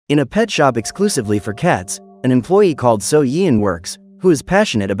In a pet shop exclusively for cats, an employee called So Yeon works, who is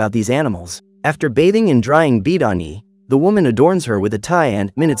passionate about these animals. After bathing and drying Bidani, the woman adorns her with a tie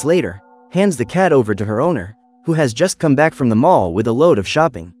and, minutes later, hands the cat over to her owner, who has just come back from the mall with a load of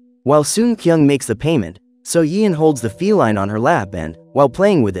shopping. While Soon Kyung makes the payment, So Yeon holds the feline on her lap and, while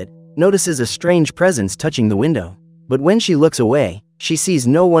playing with it, notices a strange presence touching the window. But when she looks away, she sees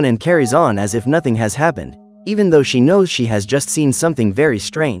no one and carries on as if nothing has happened, even though she knows she has just seen something very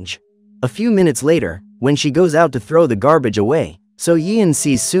strange. A few minutes later, when she goes out to throw the garbage away, So Yeon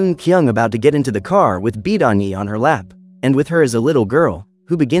sees Soon Kyung about to get into the car with Bidani on her lap, and with her is a little girl,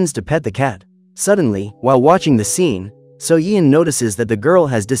 who begins to pet the cat. Suddenly, while watching the scene, So Yeon notices that the girl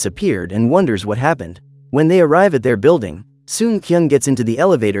has disappeared and wonders what happened. When they arrive at their building, Soon Kyung gets into the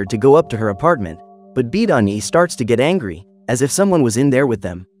elevator to go up to her apartment, but Bidani starts to get angry, as if someone was in there with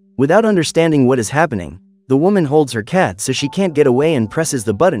them. Without understanding what is happening, the woman holds her cat so she can't get away and presses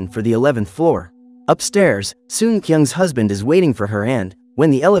the button for the 11th floor. Upstairs, Soon Kyung's husband is waiting for her and,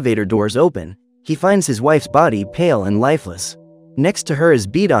 when the elevator doors open, he finds his wife's body pale and lifeless. Next to her is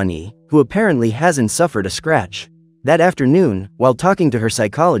Bidani, who apparently hasn't suffered a scratch. That afternoon, while talking to her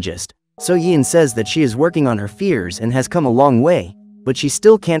psychologist, So Yeon says that she is working on her fears and has come a long way, but she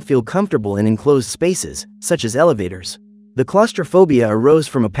still can't feel comfortable in enclosed spaces, such as elevators. The claustrophobia arose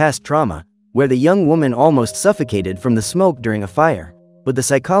from a past trauma, where the young woman almost suffocated from the smoke during a fire, but the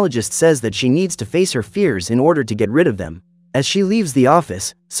psychologist says that she needs to face her fears in order to get rid of them. As she leaves the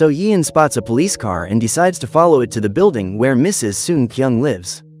office, So Yeon spots a police car and decides to follow it to the building where Mrs. Soon Kyung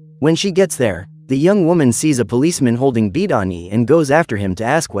lives. When she gets there, the young woman sees a policeman holding Bidani and goes after him to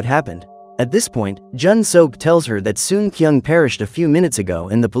ask what happened. At this point, Jun Sok tells her that Soon Kyung perished a few minutes ago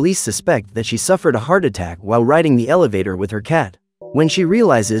and the police suspect that she suffered a heart attack while riding the elevator with her cat. When she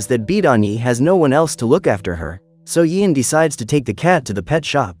realizes that Bidani has no one else to look after her, So Yeon decides to take the cat to the pet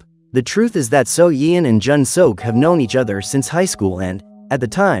shop. The truth is that So Yeon and Jun Sok have known each other since high school and, at the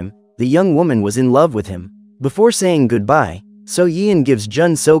time, the young woman was in love with him. Before saying goodbye, So Yeon gives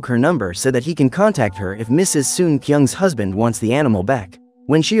Jun Sok her number so that he can contact her if Mrs. Soon Kyung's husband wants the animal back.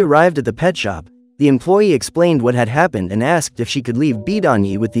 When she arrived at the pet shop, the employee explained what had happened and asked if she could leave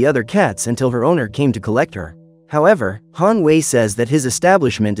Bidani with the other cats until her owner came to collect her. However, Han Wei says that his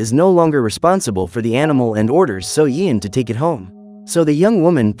establishment is no longer responsible for the animal and orders So Yeon to take it home. So the young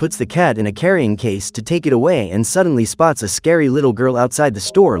woman puts the cat in a carrying case to take it away and suddenly spots a scary little girl outside the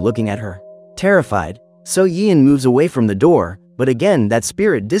store looking at her. Terrified, So Yeon moves away from the door, but again that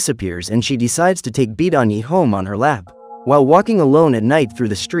spirit disappears and she decides to take Bidani home on her lap. While walking alone at night through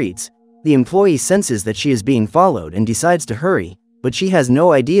the streets, the employee senses that she is being followed and decides to hurry, but she has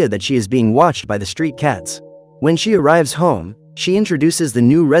no idea that she is being watched by the street cats. When she arrives home, she introduces the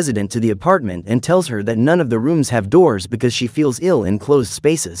new resident to the apartment and tells her that none of the rooms have doors because she feels ill in closed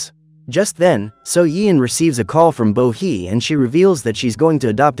spaces. Just then, So Yeon receives a call from Bo Hee and she reveals that she's going to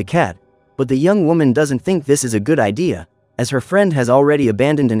adopt a cat, but the young woman doesn't think this is a good idea, as her friend has already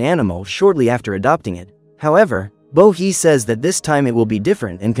abandoned an animal shortly after adopting it. However, Bo Hee says that this time it will be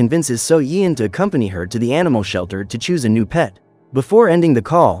different and convinces So Yeon to accompany her to the animal shelter to choose a new pet. Before ending the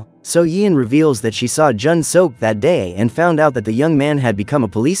call, So Yeon reveals that she saw Jun Sok that day and found out that the young man had become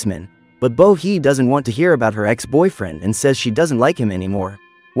a policeman, but Bo Hee doesn't want to hear about her ex-boyfriend and says she doesn't like him anymore.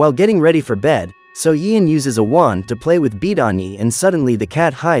 While getting ready for bed, So Yeon uses a wand to play with Bidani and suddenly the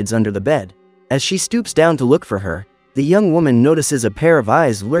cat hides under the bed. As she stoops down to look for her, the young woman notices a pair of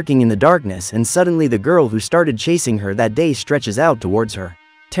eyes lurking in the darkness and suddenly the girl who started chasing her that day stretches out towards her.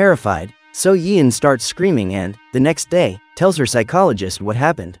 Terrified, So Yeon starts screaming and, the next day, tells her psychologist what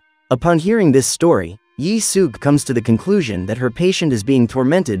happened. Upon hearing this story, Yi Suk comes to the conclusion that her patient is being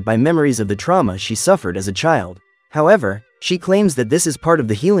tormented by memories of the trauma she suffered as a child. However, she claims that this is part of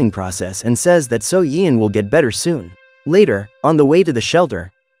the healing process and says that So Yeon will get better soon. Later, on the way to the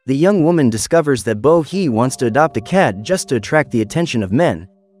shelter, the young woman discovers that Bo Hee wants to adopt a cat just to attract the attention of men,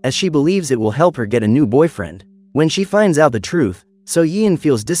 as she believes it will help her get a new boyfriend. When she finds out the truth, So Yeon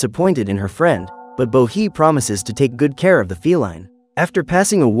feels disappointed in her friend, but Bo Hee promises to take good care of the feline. After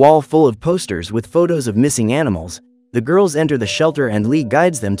passing a wall full of posters with photos of missing animals, the girls enter the shelter and Lee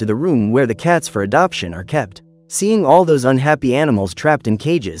guides them to the room where the cats for adoption are kept. Seeing all those unhappy animals trapped in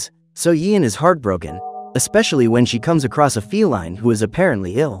cages, So Yeon is heartbroken, especially when she comes across a feline who is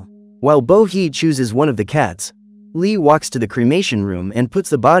apparently ill. While Bo Hee chooses one of the cats, Lee walks to the cremation room and puts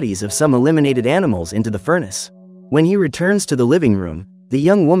the bodies of some eliminated animals into the furnace. When he returns to the living room, the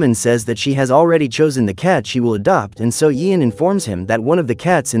young woman says that she has already chosen the cat she will adopt and So Yeon informs him that one of the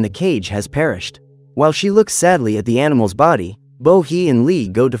cats in the cage has perished. While she looks sadly at the animal's body, Bo Hee and Lee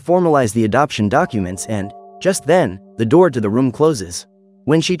go to formalize the adoption documents and, just then, the door to the room closes.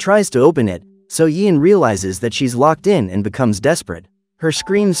 When she tries to open it, So Yeon realizes that she's locked in and becomes desperate. Her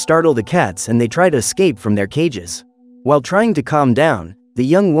screams startle the cats and they try to escape from their cages. While trying to calm down, the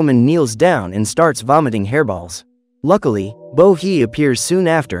young woman kneels down and starts vomiting hairballs. Luckily, Bo-hee appears soon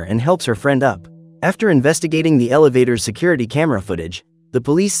after and helps her friend up. After investigating the elevator's security camera footage, the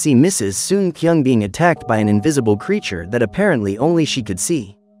police see Mrs. Soon Kyung being attacked by an invisible creature that apparently only she could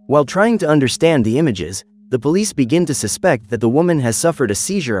see. While trying to understand the images, the police begin to suspect that the woman has suffered a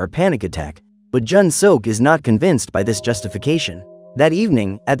seizure or panic attack, but Jun Sok is not convinced by this justification. That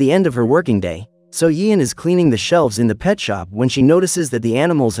evening, at the end of her working day, So Yeon is cleaning the shelves in the pet shop when she notices that the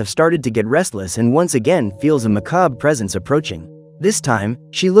animals have started to get restless and once again feels a macabre presence approaching. This time,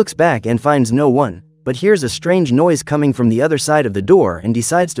 she looks back and finds no one, but hears a strange noise coming from the other side of the door and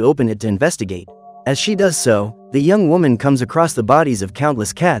decides to open it to investigate. As she does so, the young woman comes across the bodies of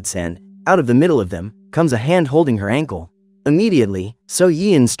countless cats and, out of the middle of them, comes a hand holding her ankle. Immediately, So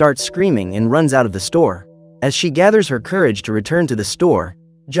Yeon starts screaming and runs out of the store. As she gathers her courage to return to the store,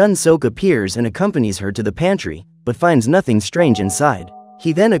 Jun Sok appears and accompanies her to the pantry, but finds nothing strange inside.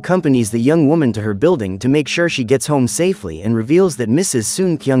 He then accompanies the young woman to her building to make sure she gets home safely and reveals that Mrs.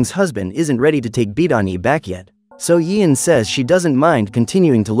 Soon Kyung's husband isn't ready to take Bidani back yet. So Yeon says she doesn't mind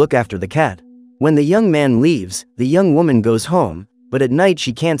continuing to look after the cat. When the young man leaves, the young woman goes home, but at night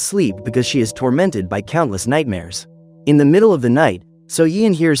she can't sleep because she is tormented by countless nightmares. In the middle of the night, So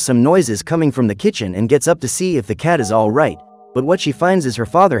Yeon hears some noises coming from the kitchen and gets up to see if the cat is all right, but what she finds is her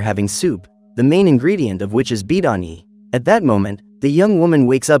father having soup, the main ingredient of which is bidani. At that moment, the young woman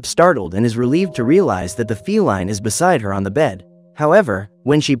wakes up startled and is relieved to realize that the feline is beside her on the bed. However,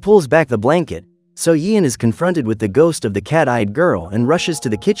 when she pulls back the blanket, So Yeon is confronted with the ghost of the cat-eyed girl and rushes to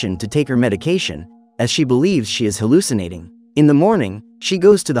the kitchen to take her medication, as she believes she is hallucinating. In the morning, she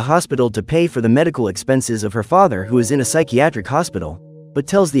goes to the hospital to pay for the medical expenses of her father who is in a psychiatric hospital, but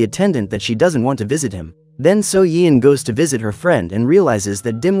tells the attendant that she doesn't want to visit him. Then So Yeon goes to visit her friend and realizes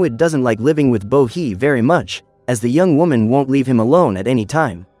that Dimwit doesn't like living with Bo-hee very much, as the young woman won't leave him alone at any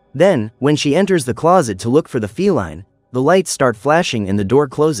time. Then, when she enters the closet to look for the feline, the lights start flashing and the door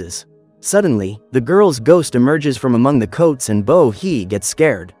closes. Suddenly, the girl's ghost emerges from among the coats and Bo-hee gets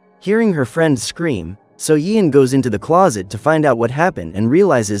scared. Hearing her friend scream, So Yeon goes into the closet to find out what happened and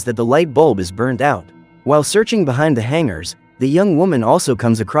realizes that the light bulb is burned out. While searching behind the hangers, the young woman also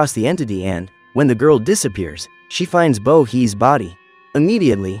comes across the entity and, when the girl disappears, she finds Bo-hee's body.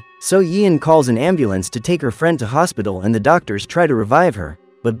 Immediately, So Yeon calls an ambulance to take her friend to hospital and the doctors try to revive her,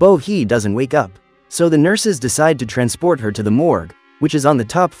 but Bo-hee doesn't wake up. So the nurses decide to transport her to the morgue, which is on the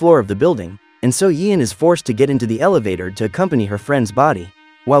top floor of the building, and So Yeon is forced to get into the elevator to accompany her friend's body.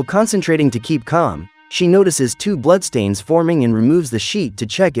 While concentrating to keep calm, she notices 2 bloodstains forming and removes the sheet to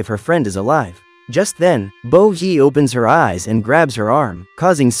check if her friend is alive. Just then, Bo-hee opens her eyes and grabs her arm,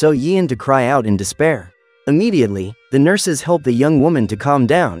 causing So Yeon to cry out in despair. Immediately, the nurses help the young woman to calm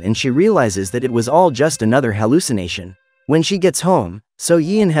down and she realizes that it was all just another hallucination. When she gets home, So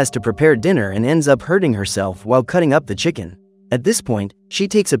Yeon has to prepare dinner and ends up hurting herself while cutting up the chicken. At this point, she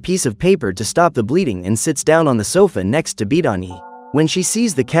takes a piece of paper to stop the bleeding and sits down on the sofa next to Bidani. When she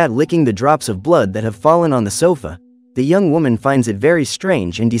sees the cat licking the drops of blood that have fallen on the sofa, the young woman finds it very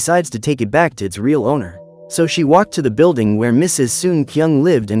strange and decides to take it back to its real owner. So she walked to the building where Mrs. Soon Kyung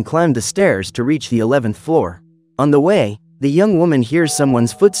lived and climbed the stairs to reach the 11th floor. On the way, the young woman hears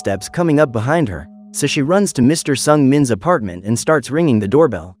someone's footsteps coming up behind her, so she runs to Mr. Sung Min's apartment and starts ringing the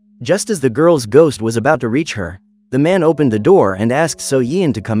doorbell. Just as the girl's ghost was about to reach her, the man opened the door and asked So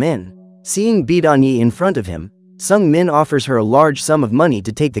Yeon to come in. Seeing Bidani in front of him, Sung Min offers her a large sum of money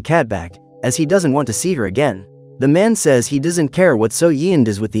to take the cat back, as he doesn't want to see her again. The man says he doesn't care what So Yeon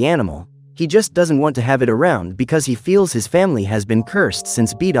does with the animal, he just doesn't want to have it around because he feels his family has been cursed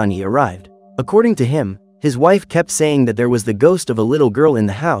since Bidani arrived. According to him, his wife kept saying that there was the ghost of a little girl in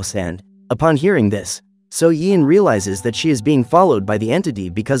the house and, upon hearing this, So Yeon realizes that she is being followed by the entity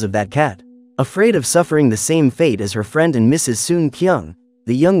because of that cat. Afraid of suffering the same fate as her friend and Mrs. Soon Kyung,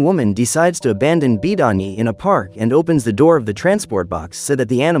 the young woman decides to abandon Bidani in a park and opens the door of the transport box so that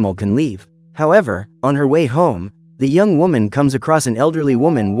the animal can leave. However, on her way home, the young woman comes across an elderly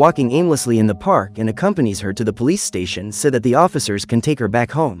woman walking aimlessly in the park and accompanies her to the police station so that the officers can take her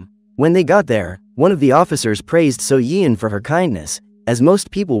back home. When they got there, one of the officers praised So Yeon for her kindness, as most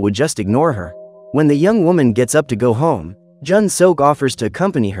people would just ignore her. When the young woman gets up to go home, Jun Sok offers to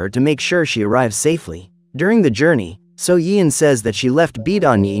accompany her to make sure she arrives safely. During the journey, So Yeon says that she left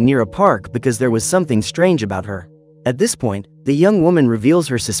Bidani near a park because there was something strange about her. At this point, the young woman reveals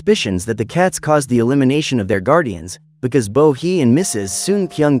her suspicions that the cats caused the elimination of their guardians, because Bo-hee and Mrs. Soon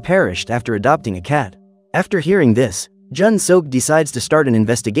Kyung perished after adopting a cat. After hearing this, Jun Sok decides to start an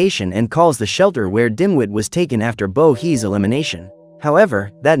investigation and calls the shelter where Dimwit was taken after Bo Hee's elimination. However,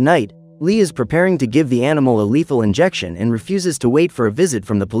 that night, Lee is preparing to give the animal a lethal injection and refuses to wait for a visit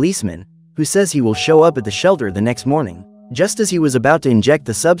from the policeman, who says he will show up at the shelter the next morning. Just as he was about to inject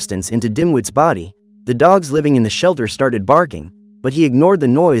the substance into Dimwit's body, the dogs living in the shelter started barking, but he ignored the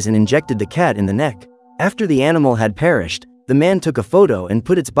noise and injected the cat in the neck. After the animal had perished, the man took a photo and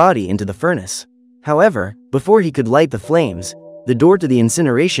put its body into the furnace. However, before he could light the flames, the door to the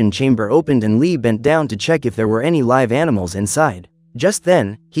incineration chamber opened and Lee bent down to check if there were any live animals inside. Just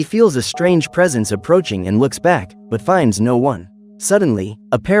then, he feels a strange presence approaching and looks back, but finds no one. Suddenly,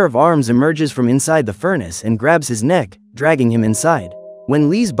 a pair of arms emerges from inside the furnace and grabs his neck, dragging him inside. When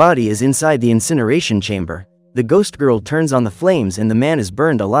Lee's body is inside the incineration chamber, the ghost girl turns on the flames and the man is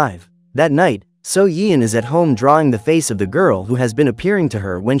burned alive. That night, So Yeon is at home drawing the face of the girl who has been appearing to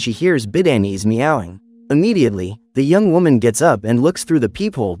her when she hears Bidani's meowing. Immediately, the young woman gets up and looks through the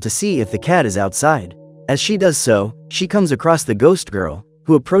peephole to see if the cat is outside. As she does so, she comes across the ghost girl,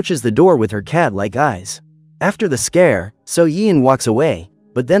 who approaches the door with her cat-like eyes. After the scare, So Yeon walks away,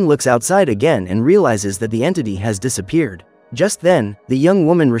 but then looks outside again and realizes that the entity has disappeared. Just then, the young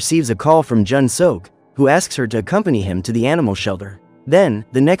woman receives a call from Jun Sok, who asks her to accompany him to the animal shelter. Then,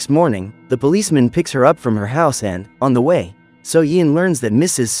 the next morning, the policeman picks her up from her house and, on the way, So Yeon learns that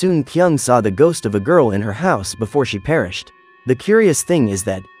Mrs. Soon Kyung saw the ghost of a girl in her house before she perished. The curious thing is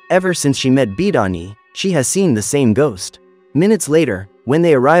that, ever since she met Bidani, she has seen the same ghost. Minutes later, when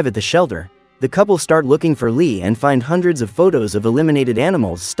they arrive at the shelter, the couple start looking for Lee and find hundreds of photos of eliminated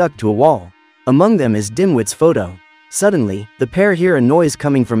animals stuck to a wall. Among them is Dimwit's photo. Suddenly, the pair hear a noise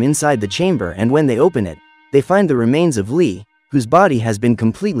coming from inside the chamber, and when they open it, they find the remains of Lee, whose body has been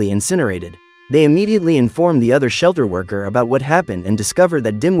completely incinerated. They immediately inform the other shelter worker about what happened and discover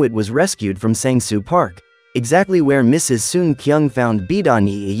that Dimwit was rescued from Sangsu Park, exactly where Mrs. Soon Kyung found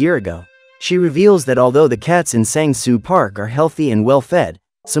Bidani a year ago. She reveals that although the cats in Sangsu Park are healthy and well-fed,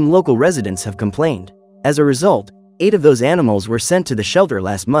 some local residents have complained. As a result, 8 of those animals were sent to the shelter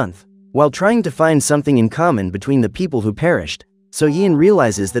last month. While trying to find something in common between the people who perished, So Yeon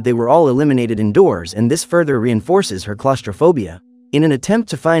realizes that they were all eliminated indoors, and this further reinforces her claustrophobia. In an attempt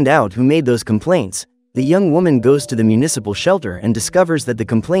to find out who made those complaints, the young woman goes to the municipal shelter and discovers that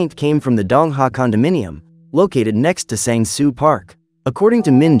the complaint came from the Dongha condominium, located next to Sangsu Park. According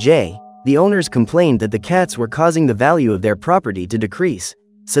to Min Jae, the owners complained that the cats were causing the value of their property to decrease,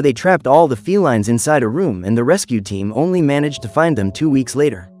 so they trapped all the felines inside a room, and the rescue team only managed to find them 2 weeks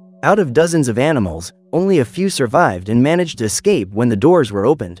later. Out of dozens of animals, only a few survived and managed to escape when the doors were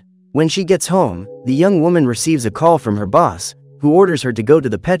opened. When she gets home, the young woman receives a call from her boss, who orders her to go to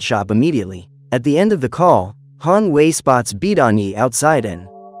the pet shop immediately. At the end of the call, Han Wei spots Bidani outside, and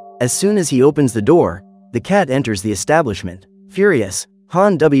as soon as he opens the door, the cat enters the establishment. Furious,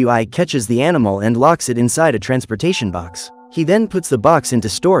 Han Wi catches the animal and locks it inside a transportation box. He then puts the box into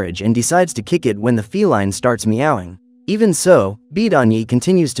storage and decides to kick it when the feline starts meowing. Even so, Bidani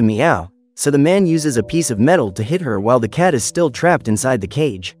continues to meow, so the man uses a piece of metal to hit her while the cat is still trapped inside the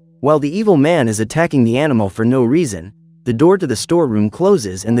cage. While the evil man is attacking the animal for no reason, the door to the storeroom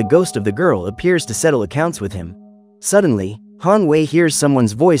closes and the ghost of the girl appears to settle accounts with him. Suddenly, Han Wei hears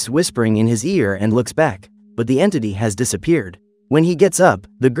someone's voice whispering in his ear and looks back, but the entity has disappeared. When he gets up,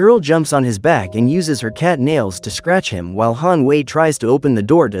 the girl jumps on his back and uses her cat nails to scratch him while Han Wei tries to open the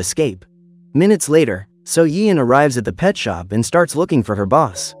door to escape. Minutes later, So Yeon arrives at the pet shop and starts looking for her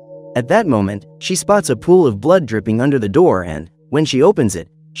boss. At that moment, she spots a pool of blood dripping under the door, and, when she opens it,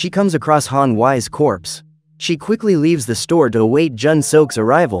 she comes across Han Wei's corpse. She quickly leaves the store to await Jun Sok's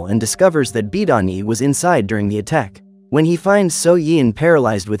arrival and discovers that Bidani was inside during the attack. When he finds So Yeon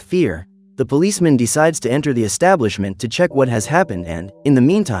paralyzed with fear, the policeman decides to enter the establishment to check what has happened, and, in the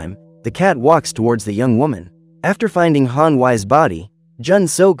meantime, the cat walks towards the young woman. After finding Han Wei's body, Jun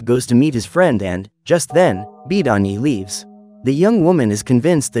Sok goes to meet his friend, and, just then, Bidani leaves. The young woman is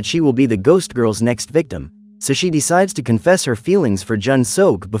convinced that she will be the ghost girl's next victim, so she decides to confess her feelings for Jun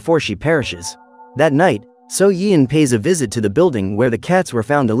Sok before she perishes. That night, So Yeon pays a visit to the building where the cats were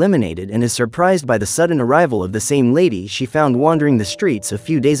found eliminated and is surprised by the sudden arrival of the same lady she found wandering the streets a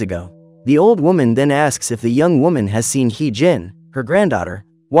few days ago. The old woman then asks if the young woman has seen Hee Jin, her granddaughter,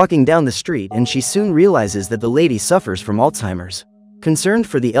 walking down the street, and she soon realizes that the lady suffers from Alzheimer's. Concerned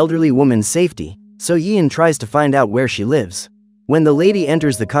for the elderly woman's safety, So Yeon tries to find out where she lives. When the lady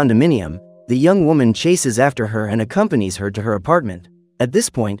enters the condominium, the young woman chases after her and accompanies her to her apartment. At this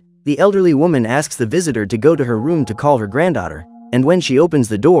point, the elderly woman asks the visitor to go to her room to call her granddaughter, and when she opens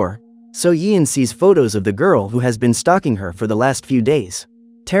the door, So Yeon sees photos of the girl who has been stalking her for the last few days.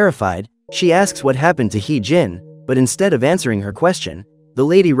 Terrified, she asks what happened to Hee Jin, but instead of answering her question, the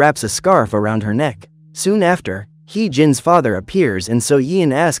lady wraps a scarf around her neck. Soon after, Hee-jin's father appears and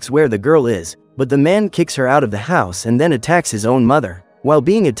So-yeon asks where the girl is, but the man kicks her out of the house and then attacks his own mother. While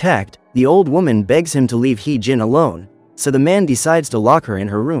being attacked, the old woman begs him to leave Hee-jin alone, so the man decides to lock her in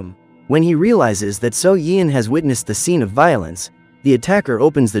her room. When he realizes that So-yeon has witnessed the scene of violence, the attacker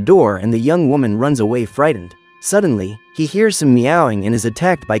opens the door and the young woman runs away frightened. Suddenly, he hears some meowing and is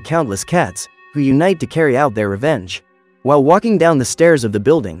attacked by countless cats, who unite to carry out their revenge. While walking down the stairs of the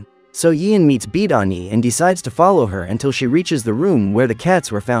building, So-yeon meets Bidani and decides to follow her until she reaches the room where the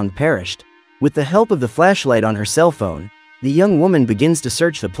cats were found perished. With the help of the flashlight on her cell phone, the young woman begins to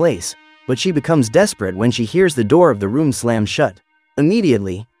search the place, but she becomes desperate when she hears the door of the room slam shut.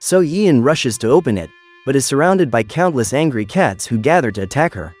 Immediately, So-yeon rushes to open it, but is surrounded by countless angry cats who gather to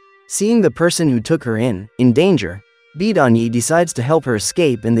attack her. Seeing the person who took her in danger, Bidani decides to help her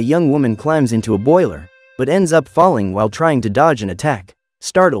escape and the young woman climbs into a boiler, but ends up falling while trying to dodge an attack.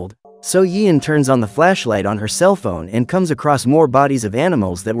 Startled, So-yeon turns on the flashlight on her cell phone and comes across more bodies of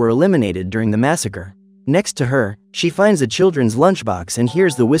animals that were eliminated during the massacre. Next to her, she finds a children's lunchbox and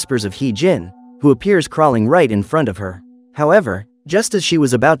hears the whispers of Hee-jin, who appears crawling right in front of her. However, just as she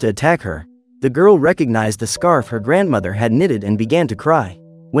was about to attack her, the girl recognized the scarf her grandmother had knitted and began to cry.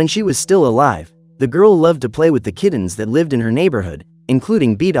 When she was still alive, the girl loved to play with the kittens that lived in her neighborhood,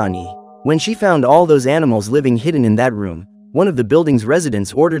 including Bidani. When she found all those animals living hidden in that room, one of the building's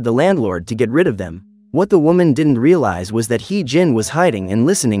residents ordered the landlord to get rid of them. What the woman didn't realize was that Hee-jin was hiding and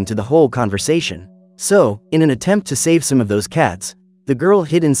listening to the whole conversation. So, in an attempt to save some of those cats, the girl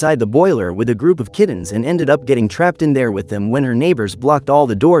hid inside the boiler with a group of kittens and ended up getting trapped in there with them when her neighbors blocked all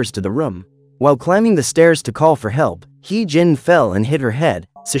the doors to the room. While climbing the stairs to call for help, Hee-jin fell and hit her head,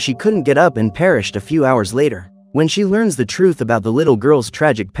 so she couldn't get up and perished a few hours later. When she learns the truth about the little girl's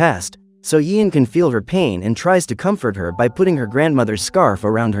tragic past, So-yeon can feel her pain and tries to comfort her by putting her grandmother's scarf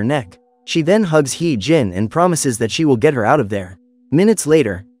around her neck. She then hugs Hee-jin and promises that she will get her out of there. Minutes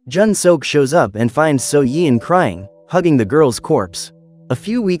later, Jun-sok shows up and finds So-yeon crying, hugging the girl's corpse. A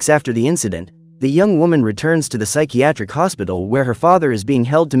few weeks after the incident, the young woman returns to the psychiatric hospital where her father is being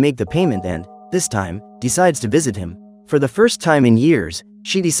held to make the payment and, this time, decides to visit him. For the first time in years,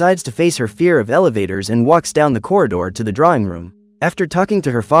 she decides to face her fear of elevators and walks down the corridor to the drawing room. After talking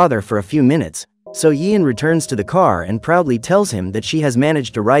to her father for a few minutes, So-yeon returns to the car and proudly tells him that she has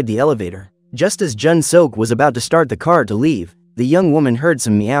managed to ride the elevator. Just as Jun-sok was about to start the car to leave, the young woman heard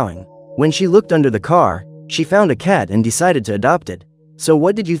some meowing. When she looked under the car, she found a cat and decided to adopt it. So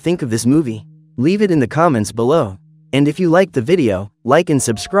what did you think of this movie? Leave it in the comments below. And if you liked the video, like and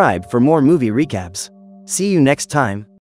subscribe for more movie recaps. See you next time.